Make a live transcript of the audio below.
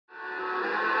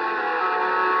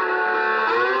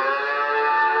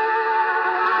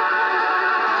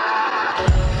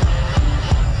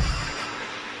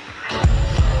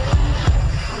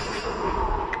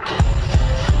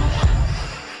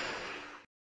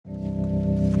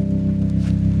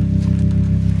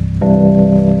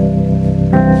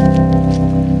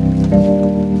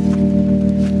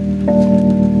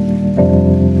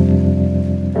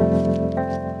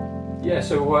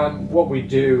what we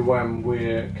do when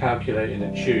we're calculating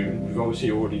a tune, we've obviously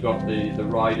already got the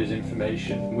rider's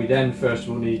information. We then first of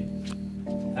all need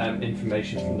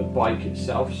information from the bike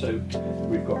itself, so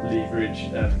we've got leverage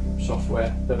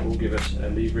software that will give us a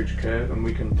leverage curve, and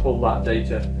we can pull that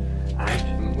data out,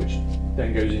 which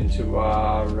then goes into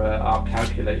our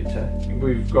calculator.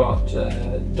 We've got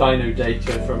dyno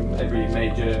data from every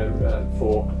major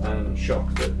fork and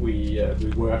shock that we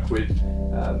work with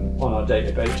on our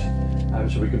database,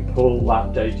 so we can pull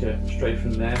that data straight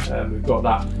from there. We've got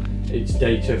that, it's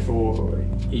data for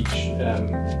each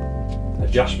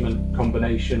adjustment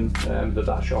combination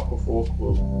that shock or fork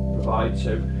will provide,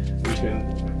 so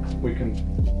we can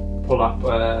pull up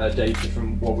data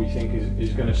from what we think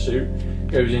is going to suit,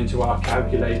 goes into our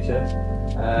calculator,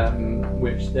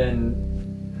 which then,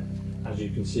 as you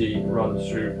can see, runs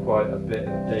through quite a bit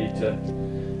of data,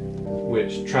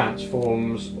 which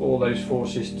transforms all those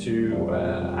forces to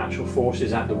actual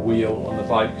forces at the wheel on the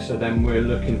bike. So then we're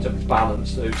looking to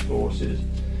balance those forces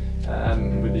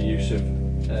with the use of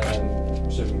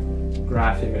some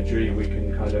graph imagery. We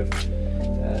can kind of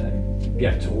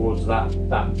get towards that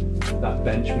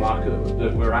benchmark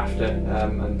that we're after,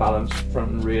 and balance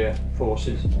front and rear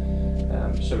forces.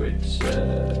 So it's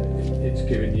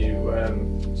giving you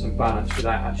some balance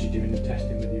without actually doing the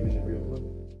testing with you in the real world.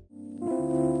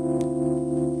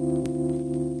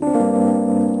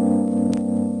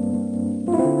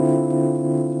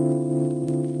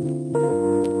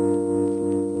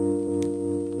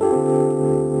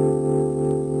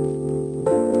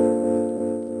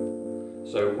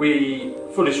 So we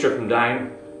fully strip them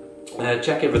down,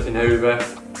 check everything over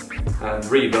and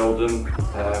rebuild them,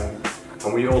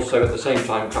 and we also at the same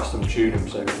time custom tune them,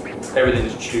 so everything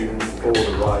is tuned for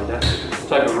the rider, the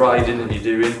type of riding that you're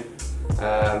doing,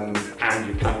 and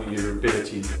your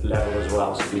ability level as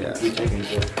well. So we take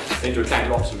into account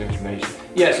lots of information.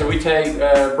 Yeah, so we take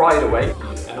rider weight,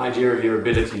 an idea of your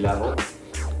ability level,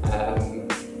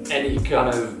 any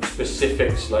kind of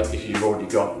specifics, like if you've already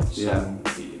got some,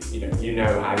 you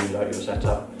know how you like your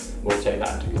setup, we'll take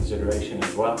that into consideration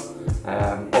as well.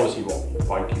 Obviously what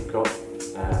bike you've got,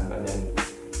 and then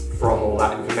from all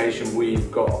that information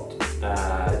we've got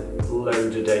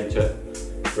loads of data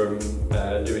from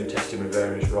doing testing with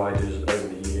various riders over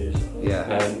the years,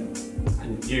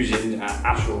 and using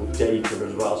actual data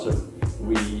as well. So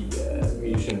we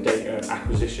use some data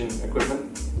acquisition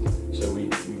equipment, so we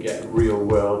get real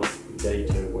world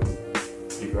data when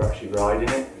people are actually riding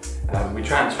it. We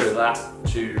transfer that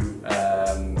to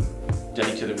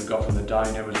data that we've got from the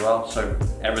dyno as well, so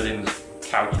everything's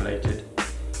calculated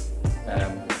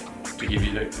to give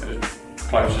you as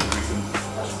close as we can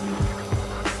possibly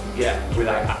get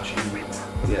without actually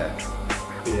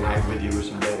being out with you with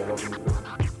some data logging.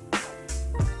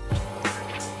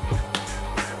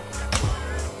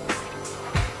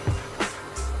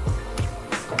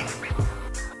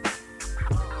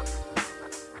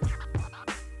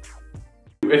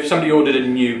 If somebody ordered a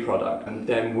new product, and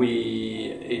then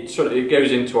it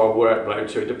goes into our workload,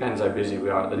 so it depends how busy we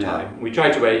are at the time. We try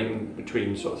to aim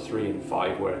between sort of 3 and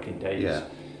 5 working days,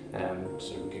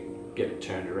 so we can get it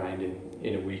turned around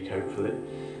in a week, hopefully.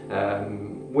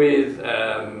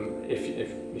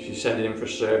 If you send it in for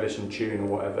service and tune or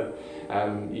whatever,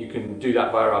 you can do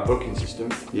that via our booking system,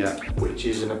 which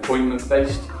is an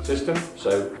appointment-based system.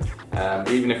 So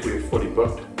even if we're fully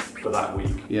booked for that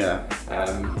week,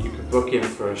 you could book in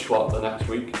for a slot the next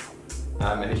week,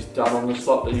 and it's done on the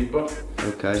slot that you booked.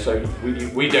 Okay. So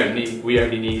we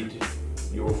only need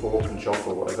your fork and shock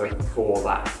or whatever for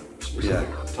that specific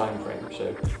time frame.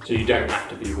 So you don't have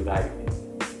to be without.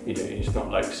 It's not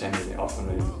like sending it off and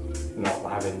then not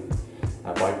having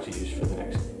a bike to use for the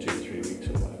next 2 or 3 weeks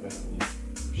or whatever.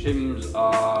 Shims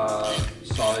are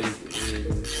sized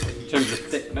in terms of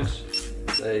thickness.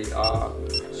 They are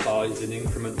sized in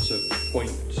increments of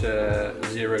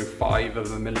 0.05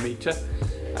 of a millimetre,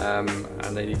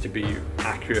 and they need to be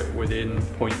accurate within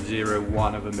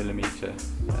 0.01 of a millimetre,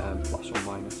 plus or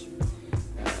minus.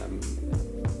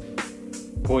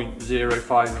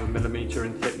 0.05 of a millimetre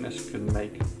in thickness can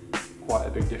make quite a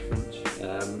big difference.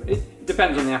 It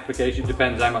depends on the application, it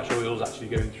depends how much oil is actually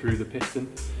going through the piston,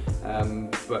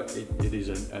 but it is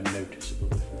a noticeable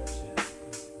difference.